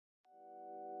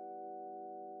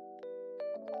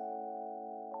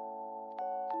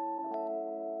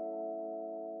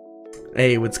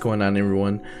Hey, what's going on,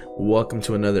 everyone? Welcome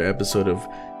to another episode of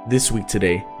This Week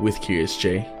Today with Curious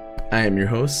J. I am your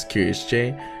host, Curious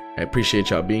J. I appreciate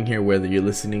y'all being here, whether you're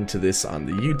listening to this on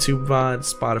the YouTube VOD,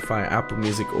 Spotify, Apple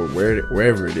Music, or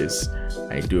wherever it is.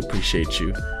 I do appreciate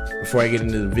you. Before I get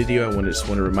into the video, I just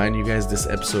want to remind you guys this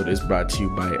episode is brought to you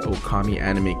by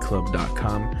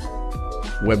OkamiAnimeClub.com,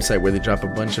 website where they drop a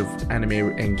bunch of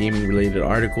anime and gaming related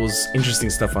articles, interesting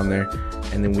stuff on there.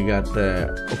 And then we got the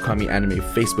Okami Anime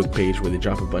Facebook page where they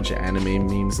drop a bunch of anime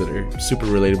memes that are super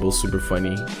relatable, super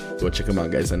funny. Go check them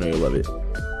out, guys. I know you'll love it.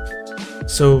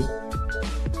 So,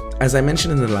 as I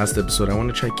mentioned in the last episode, I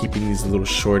want to try keeping these a little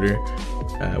shorter.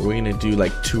 We're going to do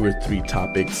like 2 or 3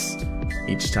 topics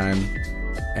each time.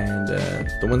 And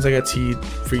the ones I got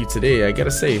for you today, I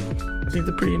gotta say, I think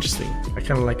they're pretty interesting. I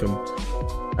kind of like them.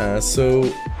 So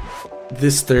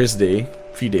this Thursday,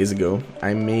 a few days ago,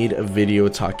 I made a video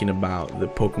talking about the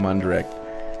Pokemon Direct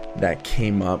that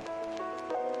came up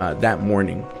that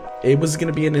morning. It was going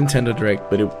to be a Nintendo Direct,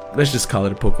 but let's just call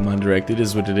it a Pokemon Direct. It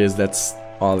is what it is. That's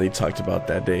all they talked about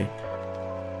that day.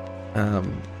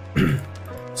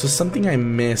 So something I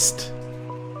missed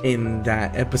in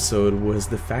that episode was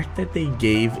the fact that they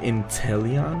gave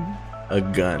Inteleon a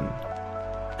gun.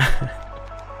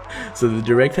 So the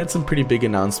Direct had some pretty big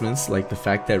announcements, like the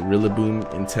fact that Rillaboom,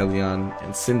 Inteleon,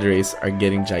 and Cinderace are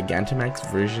getting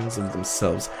Gigantamax versions of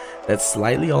themselves that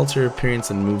slightly alter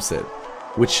appearance and moveset,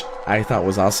 which I thought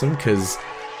was awesome because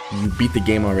you beat the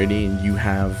game already and you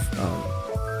have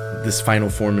this final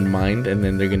form in mind, and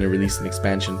then they're going to release an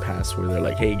expansion pass where they're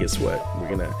like, hey, guess what? We're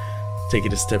going to take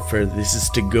it a step further. This is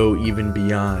to go even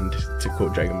beyond, to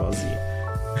quote Dragon Ball Z.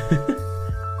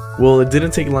 Well, it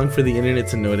didn't take long for the internet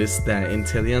to notice that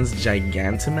Inteleon's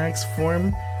Gigantamax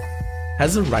form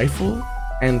has a rifle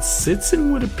and sits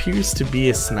in what appears to be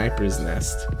a sniper's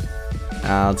nest.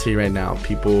 I'll tell you right now,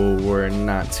 people were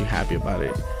not too happy about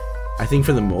it. I think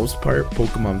for the most part,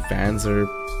 Pokemon fans are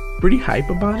pretty hype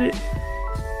about it,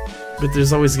 but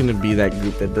there's always going to be that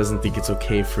group that doesn't think it's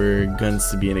okay for guns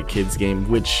to be in a kid's game,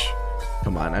 which,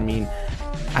 come on, I mean,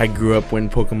 I grew up when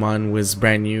Pokemon was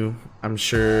brand new. I'm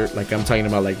sure, like, I'm talking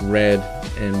about like Red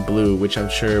and Blue, which I'm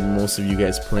sure most of you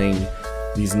guys playing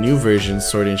these new versions,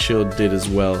 Sword and Shield, did as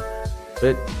well.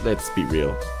 But let's be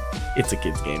real, it's a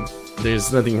kid's game.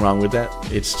 There's nothing wrong with that.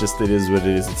 It's just, it is what it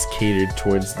is. It's catered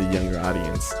towards the younger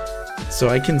audience. So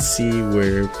I can see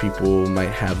where people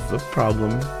might have a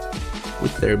problem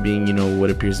with there being, you know, what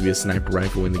appears to be a sniper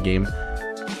rifle in the game.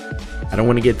 I don't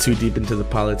want to get too deep into the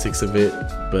politics of it,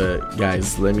 but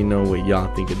guys, let me know what y'all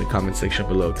think in the comment section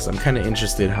below, because I'm kind of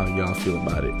interested how y'all feel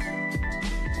about it.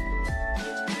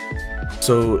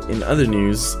 So in other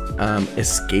news,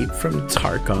 Escape from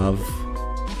Tarkov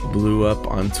blew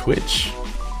up on Twitch,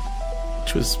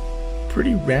 which was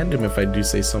pretty random if I do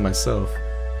say so myself.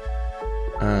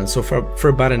 So for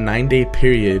about a 9-day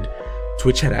period,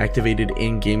 Twitch had activated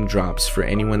in-game drops for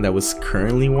anyone that was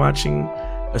currently watching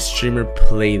a streamer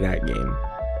play that game.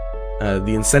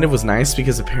 The incentive was nice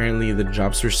because apparently the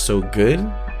drops were so good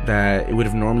that it would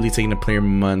have normally taken a player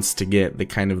months to get the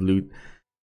kind of loot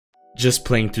just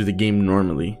playing through the game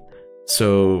normally.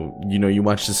 So, you know, you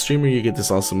watch the streamer, you get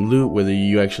this awesome loot, whether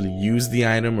you actually use the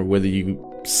item or whether you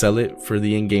sell it for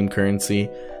the in-game currency.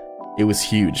 It was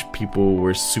huge. People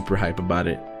were super hype about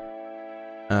it.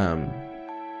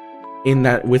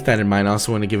 With that in mind, I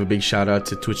also want to give a big shout out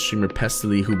to Twitch streamer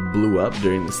Pestily, who blew up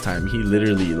during this time. He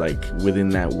literally, like, within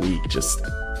that week just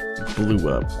blew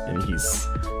up, and he's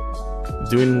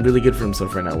doing really good for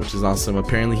himself right now, which is awesome.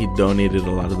 Apparently he donated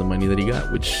a lot of the money that he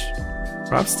got, which,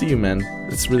 props to you, man.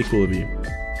 It's really cool of you.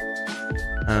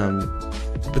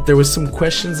 But there was some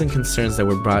questions and concerns that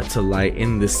were brought to light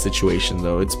in this situation,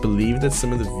 though. It's believed that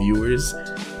some of the viewers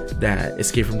that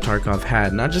Escape from Tarkov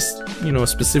had, not just, you know,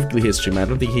 specifically his stream, I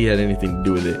don't think he had anything to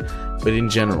do with it, but in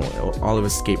general, all of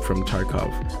Escape from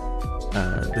Tarkov,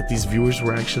 that these viewers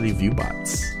were actually view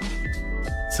bots.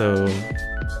 So,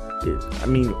 I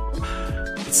mean,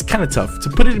 it's kind of tough. To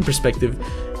put it in perspective,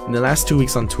 in the last 2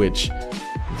 weeks on Twitch,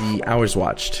 the hours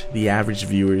watched, the average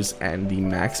viewers, and the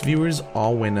max viewers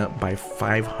all went up by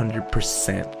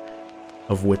 500%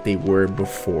 of what they were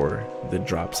before the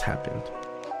drops happened.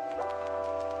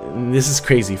 This is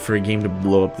crazy for a game to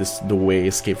blow up the way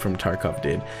Escape from Tarkov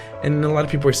did. And a lot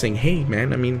of people are saying, hey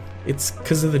man, I mean, it's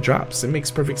because of the drops. It makes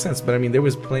perfect sense. But I mean, there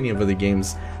was plenty of other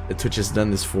games that Twitch has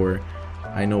done this for.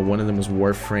 I know one of them was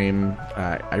Warframe.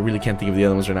 I really can't think of the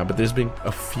other ones right now, but there's been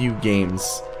a few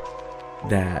games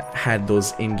that had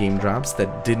those in-game drops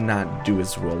that did not do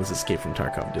as well as Escape from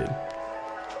Tarkov did.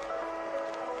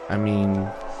 I mean,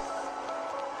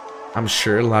 I'm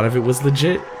sure a lot of it was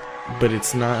legit, but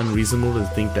it's not unreasonable to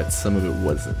think that some of it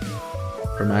wasn't.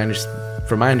 From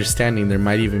my understanding, there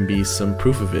might even be some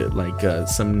proof of it, like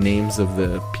some names of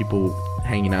the people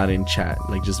hanging out in chat,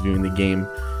 like just viewing the game,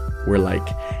 were like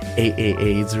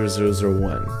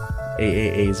AAA0001,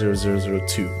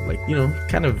 AAA0002, like, you know,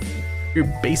 kind of your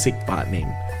basic bot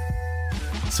name.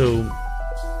 So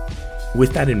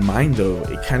with that in mind though,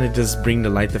 it kind of does bring to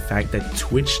light the fact that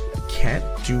Twitch can't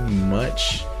do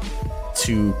much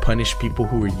to punish people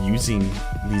who are using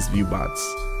these view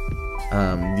bots.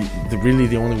 Really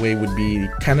the only way would be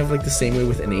kind of like the same way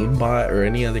with an aimbot or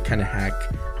any other kind of hack,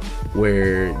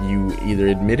 where you either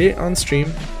admit it on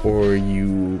stream or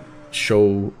you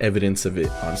show evidence of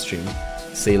it on stream.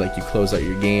 Say like you close out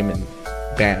your game and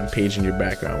bam, page in your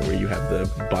background where you have the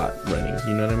bot running,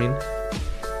 you know what I mean?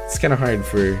 It's kind of hard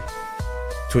for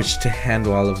Twitch to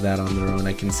handle all of that on their own.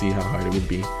 I can see how hard it would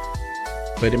be,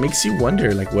 but it makes you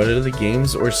wonder, like, what other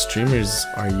games or streamers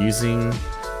are using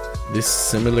this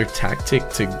similar tactic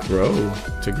to grow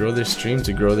their stream,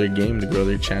 to grow their game, to grow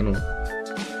their channel.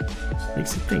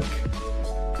 Makes you think.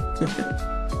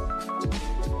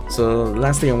 So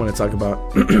last thing I want to talk about,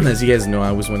 as you guys know, I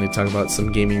always want to talk about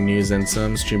some gaming news and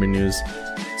some streamer news.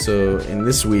 So in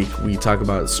this week we talk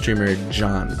about streamer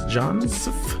John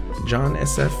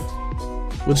SF,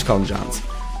 we'll just call him Johns.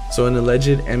 So an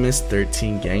alleged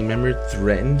MS-13 gang member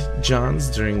threatened Johns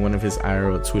during one of his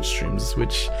IRL Twitch streams,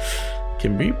 which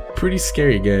can be pretty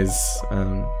scary, guys.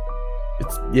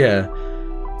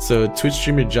 So Twitch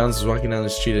streamer Johns was walking down the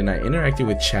street at night interacting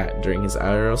with chat during his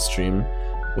IRL stream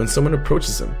when someone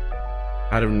approaches him.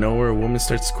 Out of nowhere, a woman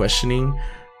starts questioning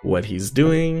what he's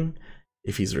doing,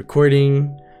 if he's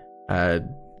recording.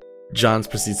 Johns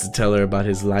proceeds to tell her about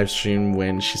his live stream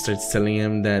when she starts telling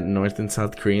him that North and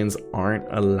South Koreans aren't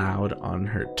allowed on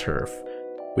her turf.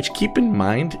 Which, keep in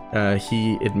mind,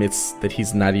 he admits that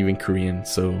he's not even Korean,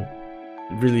 so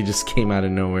it really just came out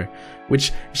of nowhere.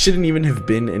 Which shouldn't even have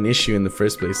been an issue in the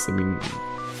first place. I mean,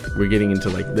 we're getting into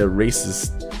like the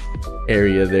racist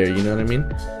area there, you know what I mean?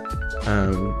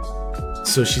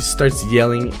 So she starts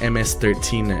yelling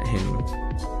MS-13 at him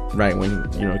right when,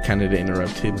 you know, kind of to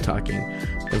interrupt him talking.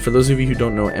 And for those of you who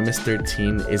don't know,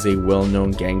 MS-13 is a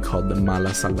well-known gang called the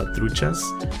Malas Salvatruchas,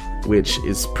 which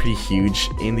is pretty huge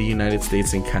in the United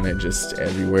States and kind of just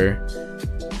everywhere.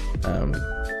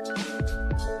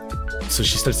 So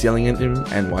she starts yelling at him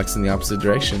and walks in the opposite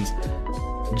directions.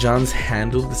 Johns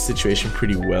handled the situation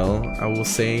pretty well, I will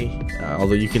say.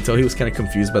 Although you can tell he was kind of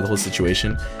confused by the whole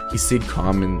situation, he stayed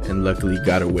calm and luckily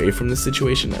got away from the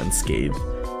situation unscathed.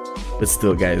 But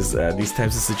still, guys, these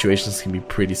types of situations can be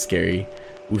pretty scary.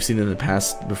 We've seen in the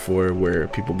past before where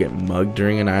people get mugged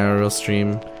during an IRL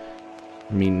stream.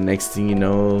 I mean, next thing you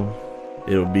know,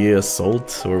 it'll be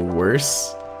assault or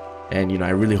worse. And, you know,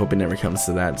 I really hope it never comes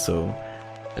to that. So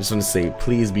I just want to say,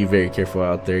 please be very careful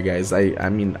out there, guys. I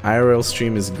mean, IRL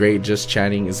stream is great. Just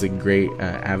chatting is a great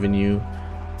avenue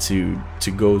to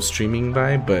go streaming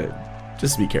by, but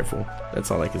just be careful.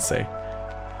 That's all I can say.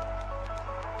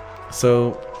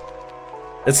 So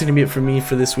that's gonna be it for me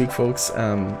for this week, folks.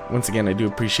 Once again, I do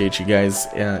appreciate you guys.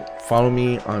 Follow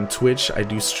me on Twitch. I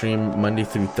do stream Monday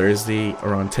through Thursday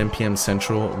around 10 p.m.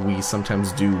 Central. We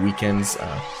sometimes do weekends.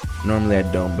 Normally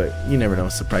I don't, but you never know.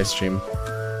 Surprise stream.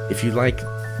 If you like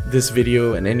this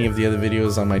video and any of the other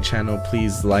videos on my channel,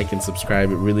 please like and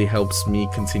subscribe. It really helps me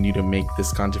continue to make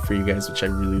this content for you guys, which I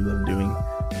really love doing.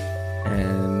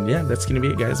 And yeah, that's gonna be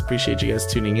it, guys. Appreciate you guys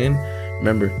tuning in.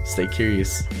 Remember, stay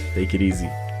curious, take it easy.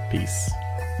 Peace.